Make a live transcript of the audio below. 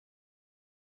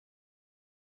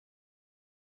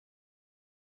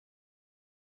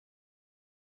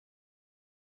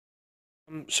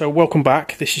So welcome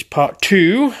back. This is part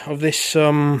 2 of this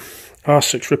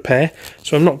R6 repair.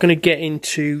 So I'm not going to get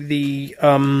into the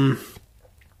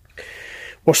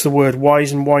what's the word,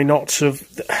 whys and why nots of,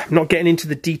 I'm not getting into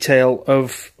the detail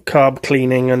of carb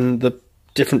cleaning and the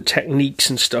different techniques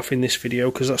and stuff in this video,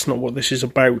 because that's not what this is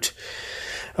about.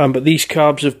 But these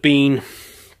carbs have been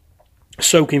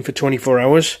soaking for 24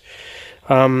 hours.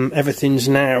 Everything's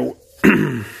now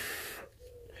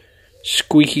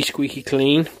squeaky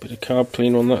clean. Bit of carb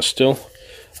clean on that still.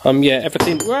 Yeah,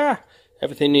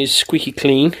 everything is squeaky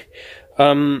clean.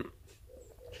 The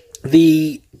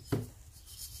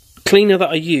cleaner that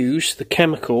I use, the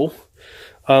chemical,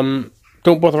 don't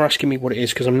bother asking me what it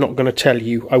is, because I'm not going to tell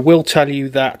you. I will tell you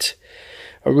that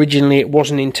originally it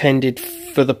wasn't intended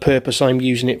for the purpose I'm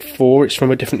using it for. It's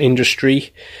from a different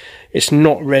industry. It's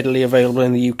not readily available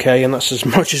in the UK, and that's as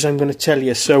much as I'm going to tell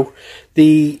you. So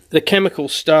the chemical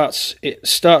starts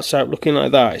out looking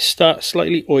like that. It starts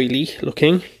slightly oily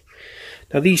looking.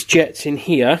 Now these jets in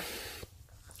here,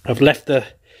 I've left this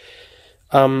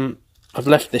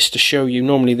to show you.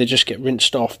 Normally they just get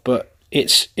rinsed off, but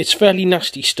it's fairly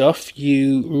nasty stuff.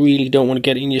 You really don't want to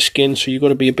get it in your skin, so you've got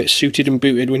to be a bit suited and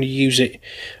booted when you use it.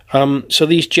 So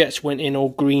these jets went in all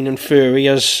green and furry,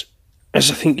 as I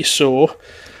think you saw.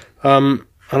 And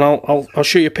I'll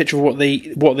show you a picture of what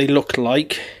they look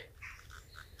like.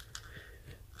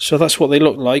 So that's what they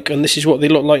look like, and this is what they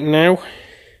look like now.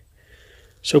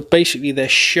 So basically they're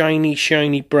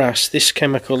shiny brass. This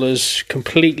chemical has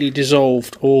completely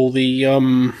dissolved all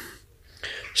the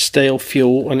stale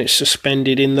fuel, and it's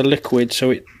suspended in the liquid.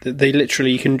 So they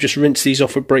literally, you can just rinse these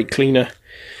off with brake cleaner,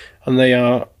 and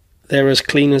they're as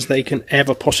clean as they can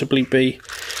ever possibly be.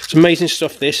 It's amazing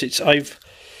stuff. This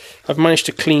I've managed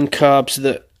to clean carbs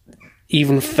that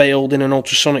even failed in an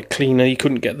ultrasonic cleaner. You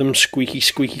couldn't get them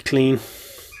squeaky clean.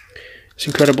 It's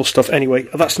incredible stuff. Anyway,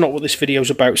 that's not what this video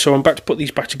is about, so I'm about to put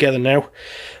these back together now.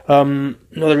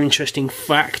 Another interesting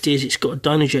fact is it's got a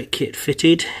Dynajet kit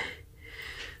fitted.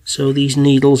 So these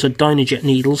needles are Dynajet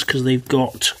needles, because they've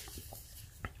got,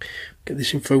 get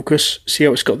this in focus, see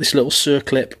how it's got this little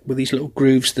circlip with these little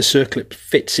grooves. The circlip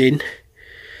fits in.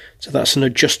 So that's an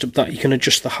adjustable, that you can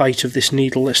adjust the height of this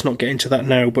needle. Let's not get into that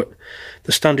now, but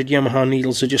the standard Yamaha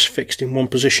needles are just fixed in one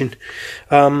position.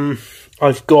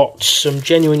 I've got some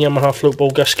genuine Yamaha float bowl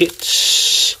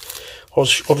gaskets.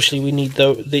 Obviously we need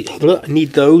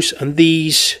those, and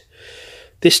this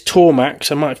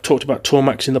Tormax, I might have talked about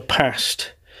Tormax in the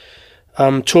past.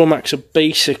 Tormax are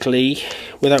basically,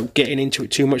 without getting into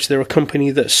it too much, they're a company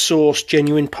that source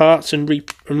genuine parts and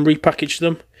repackage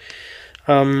them.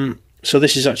 So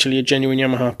this is actually a genuine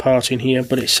Yamaha part in here,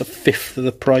 but it's a fifth of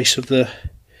the price of the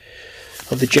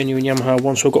genuine Yamaha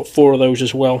one. So I've got 4 of those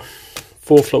as well,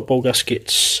 4 float bowl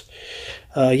gaskets.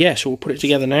 Yeah, so we'll put it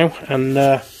together now, and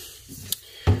I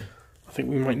think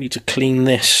we might need to clean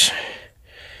this.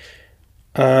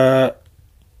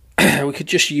 We could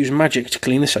just use magic to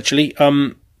clean this actually.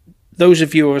 Those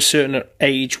of you of a certain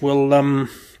age will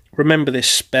remember this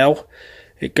spell.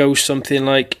 It goes something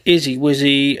like, "Izzy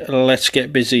wizzy, let's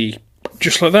get busy."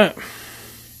 Just like that.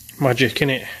 Magic,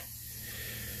 innit?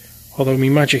 Although my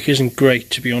magic isn't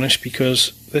great, to be honest,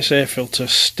 because this air filter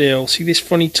still... See this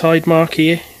funny tide mark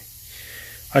here?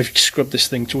 I've scrubbed this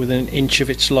thing to within an inch of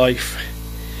its life.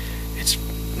 It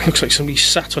looks like somebody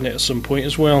sat on it at some point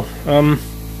as well.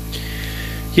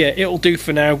 Yeah, it'll do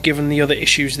for now, given the other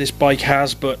issues this bike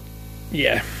has, but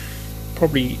yeah,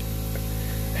 probably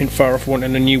ain't far off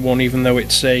wanting a new one, even though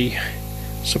it's a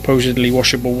supposedly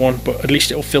washable one, but at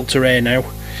least it'll filter air now.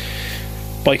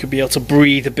 Bike will be able to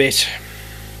breathe a bit.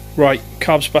 Right,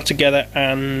 carbs back together,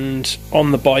 and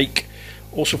on the bike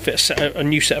also fit a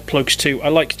new set of plugs too. I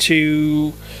like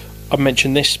to, I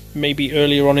mentioned this maybe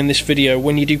earlier on in this video,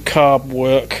 when you do carb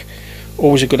work,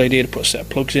 always a good idea to put a set of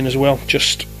plugs in as well,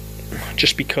 just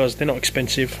because they're not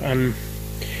expensive, and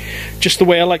just the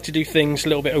way I like to do things, a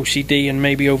little bit OCD and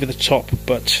maybe over the top,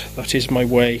 but that is my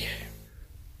way.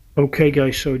 Okay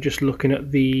guys, so just looking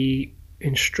at the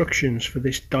instructions for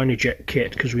this Dynajet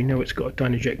kit, because we know it's got a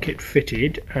Dynajet kit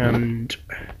fitted, and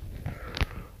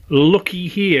looky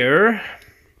here,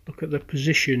 look at the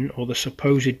position, or the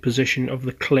supposed position, of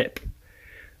the clip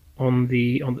on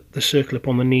the circlip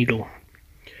on the needle,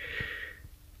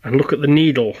 and look at the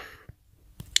needle.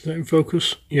 Is that in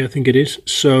focus? Yeah, I think it is.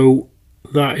 So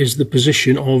that is the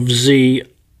position of Z.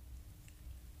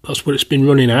 That's what it's been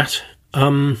running at.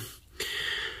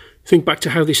 Think back to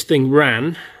how this thing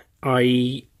ran.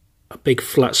 A big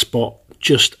flat spot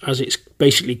just as it's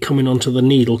basically coming onto the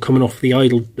needle, coming off the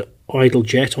idle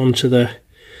jet onto the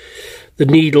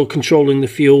needle controlling the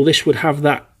fuel. This would have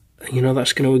that, you know,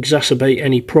 that's going to exacerbate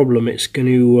any problem. It's going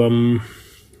to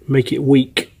make it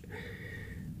weak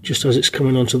just as it's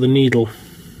coming onto the needle.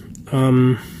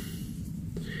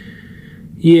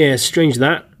 Yeah, strange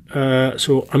that.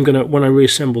 So I'm gonna, when I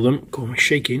reassemble them, God, I'm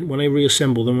shaking. When I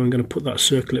reassemble them, I'm gonna put that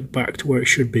circlip back to where it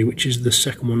should be, which is the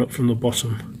second one up from the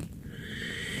bottom.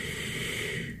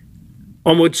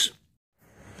 Onwards.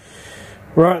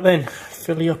 Right then,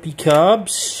 filly uppy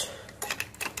carbs.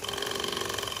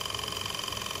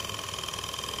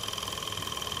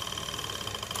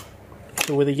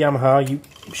 So with a Yamaha,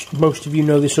 most of you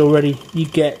know this already, you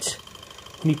get,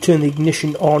 when you turn the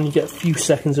ignition on, you get a few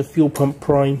seconds of fuel pump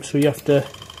prime, so you have to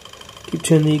keep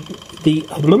turning the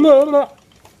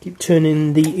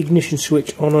ignition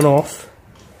switch on and off.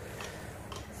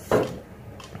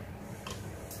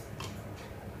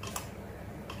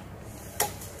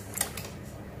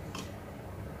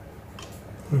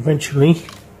 Eventually,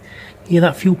 hear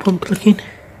that fuel pump clicking?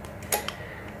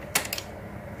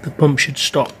 The pump should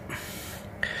stop.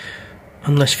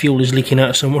 Unless fuel is leaking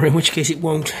out somewhere, in which case it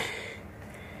won't.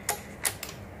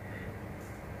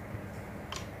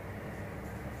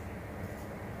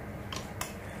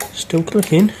 Still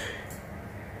clicking.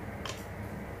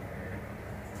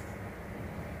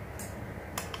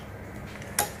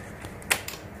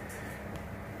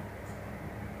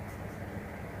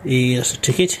 Here's a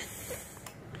ticket.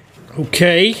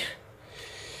 Okay.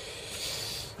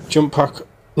 Jump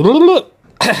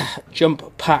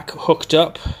pack hooked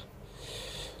up.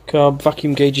 Carb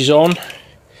vacuum gauge is on.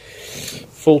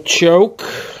 Full choke.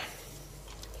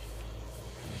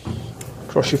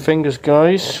 Cross your fingers,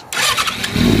 guys.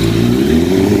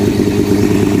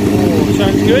 Oh,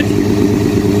 sounds good.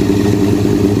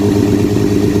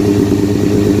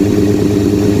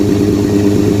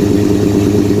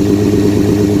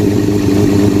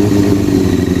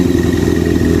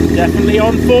 Definitely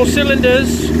on 4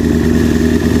 cylinders.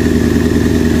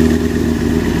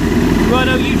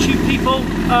 Righto, YouTube people.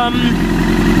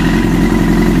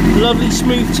 Lovely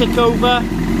smooth tick over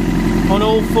on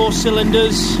all 4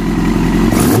 cylinders.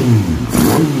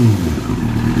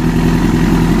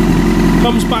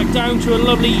 Comes back down to a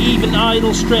lovely even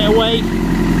idle straight away.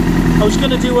 I was going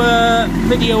to do a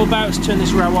video about, let's turn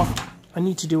this row off. I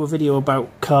need to do a video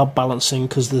about carb balancing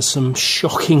because there's some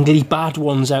shockingly bad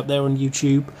ones out there on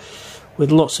YouTube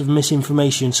with lots of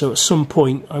misinformation. So at some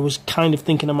point I was kind of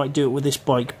thinking I might do it with this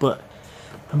bike, but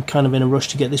I'm kind of in a rush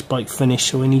to get this bike finished,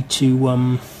 so I need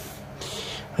to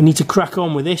crack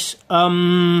on with this.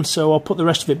 So I'll put the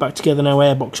rest of it back together now,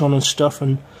 airbox on and stuff,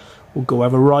 and we'll go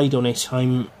have a ride on it.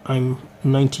 I'm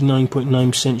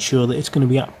 99.9% sure that it's going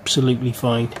to be absolutely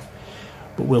fine,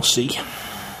 but we'll see.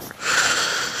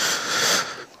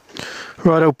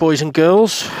 Righto, boys and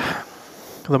girls,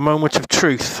 the moment of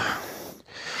truth.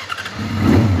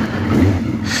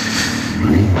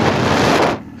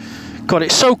 God,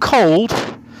 it's so cold.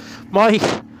 My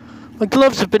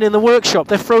gloves have been in the workshop.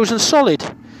 They're frozen solid.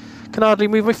 Can hardly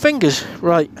move my fingers.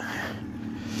 Right.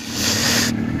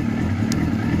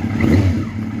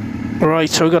 Right,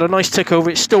 so we've got a nice tick over.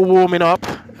 It's still warming up.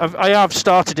 I have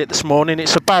started it this morning.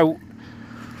 It's about,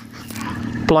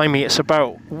 blimey, it's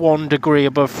about 1 degree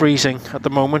above freezing at the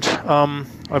moment.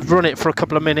 I've run it for a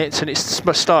couple of minutes and it's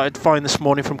started fine this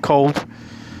morning from cold.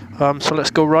 So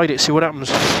let's go ride it, see what happens.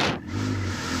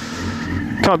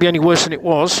 Can't be any worse than it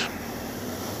was.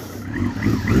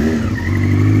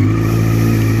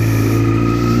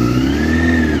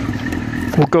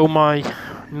 We'll go my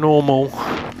normal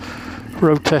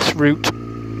road test route.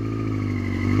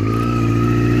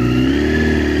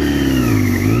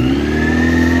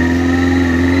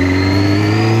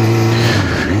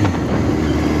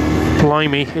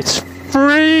 Blimey, it's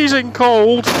freezing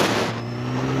cold.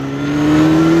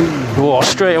 Oh,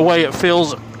 straight away it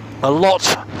feels a lot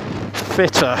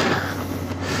fitter.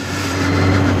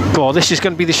 God, this is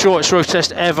going to be the shortest road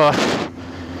test ever.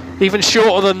 Even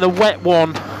shorter than the wet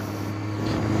one.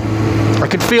 I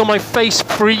can feel my face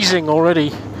freezing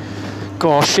already.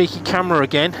 God, shaky camera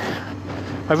again.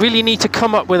 I really need to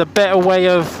come up with a better way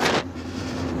of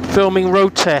filming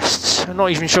road tests. I'm not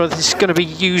even sure that this is going to be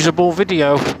usable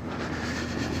video.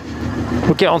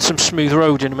 We'll get on some smooth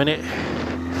road in a minute.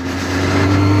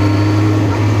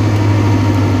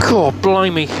 God,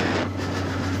 blimey.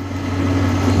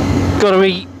 Got to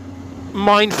be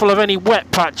mindful of any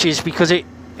wet patches because it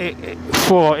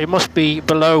must be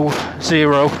below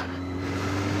 0.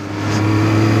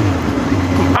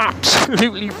 I'm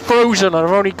absolutely frozen.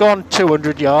 I've only gone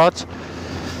 200 yards.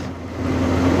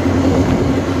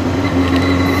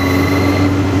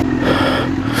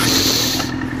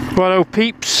 Righto,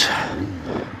 peeps.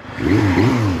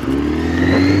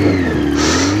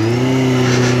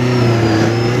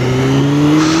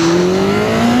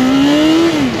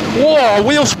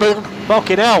 wheel spin.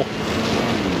 Fucking hell.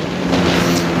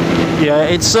 Yeah,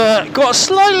 it's got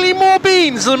slightly more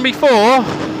beans than before.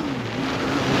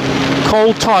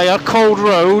 Cold tyre, cold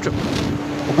road,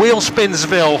 wheel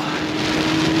spinsville.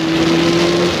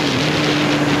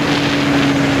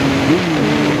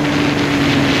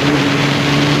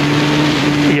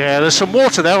 Yeah, there's some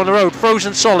water there on the road,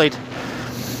 frozen solid.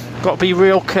 Got to be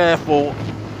real careful.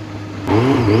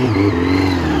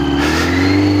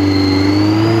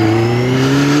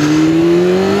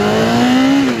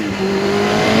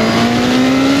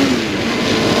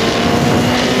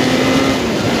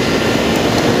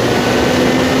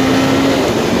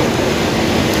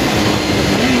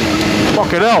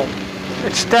 Fucking hell.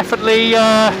 It's definitely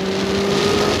that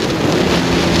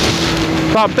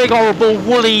big horrible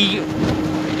woolly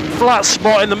flat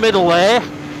spot in the middle there.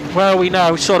 Where are we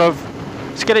now? Sort of,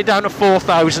 let's get it down to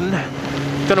 4,000.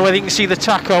 Don't know whether you can see the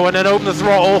tacho, and then open the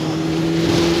throttle.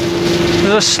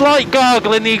 There's a slight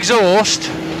gargle in the exhaust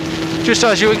just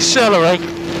as you accelerate.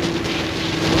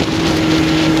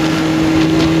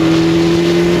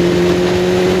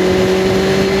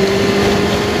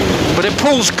 But it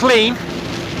pulls clean.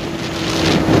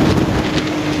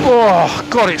 Oh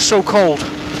god, it's so cold.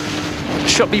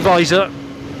 Shut me visor.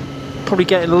 Probably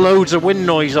getting loads of wind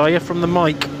noise, are you, from the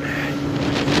mic?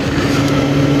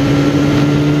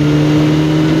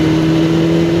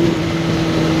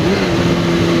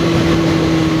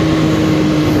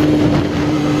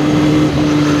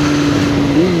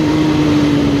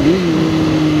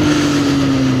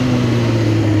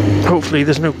 Hopefully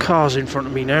there's no cars in front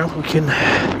of me now. We can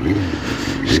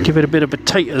just give it a bit of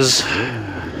potatoes.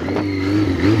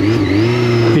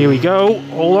 Here we go.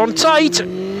 Hold on tight.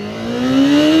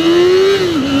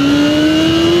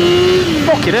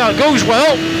 Fucking hell, it goes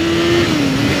well.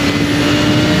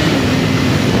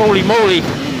 Holy moly.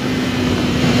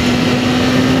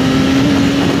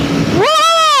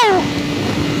 Woo!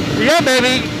 Yeah,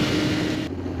 baby.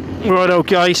 Righto,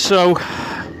 guys, so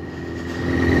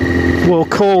we'll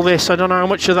call this, I don't know how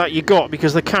much of that you got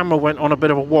because the camera went on a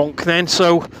bit of a wonk then,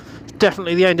 so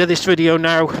definitely the end of this video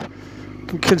now.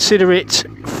 Can consider it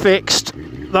fixed.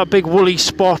 That big woolly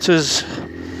spot has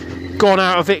gone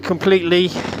out of it completely.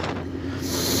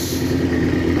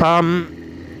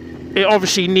 It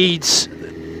obviously needs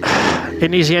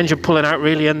the engine pulling out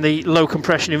really, and the low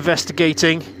compression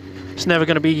investigating. It's never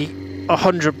going to be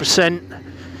 100%,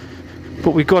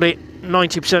 but we've got it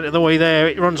 90% of the way there.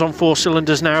 It runs on 4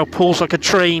 cylinders now, pulls like a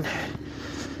train.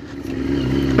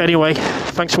 Anyway,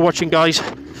 thanks for watching, guys.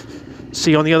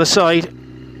 See you on the other side.